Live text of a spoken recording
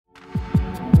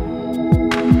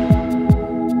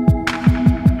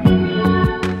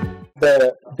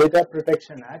The Data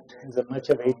Protection Act is a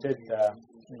much awaited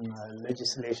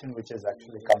legislation which has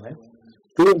actually come in.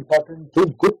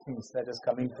 Two good things that is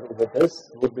coming through with this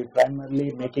would be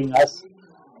primarily making us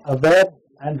aware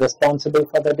and responsible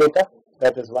for the data.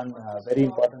 That is one very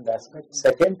important aspect.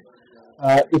 Second,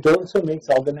 it also makes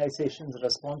organizations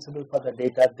responsible for the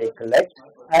data they collect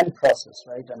and process,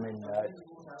 right? I mean,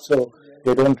 so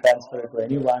they don't transfer it to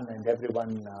anyone and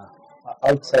everyone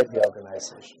outside the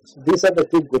organization. So these are the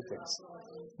two good things.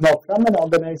 Now, from an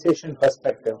organization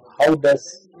perspective, how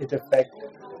does it affect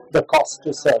the cost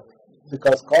to serve?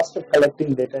 Because cost of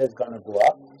collecting data is going to go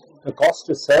up, the cost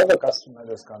to serve a customer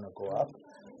is going to go up,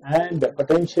 and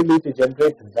potentially to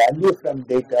generate value from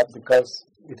data, because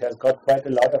it has got quite a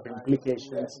lot of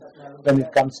implications when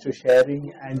it comes to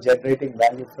sharing and generating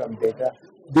value from data.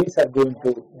 These are going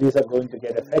to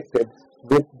get affected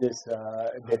with this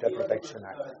Data Protection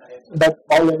Act. But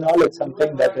all in all, it's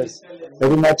something that is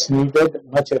very much needed,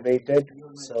 much awaited.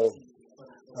 So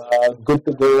good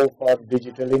to go for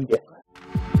Digital India.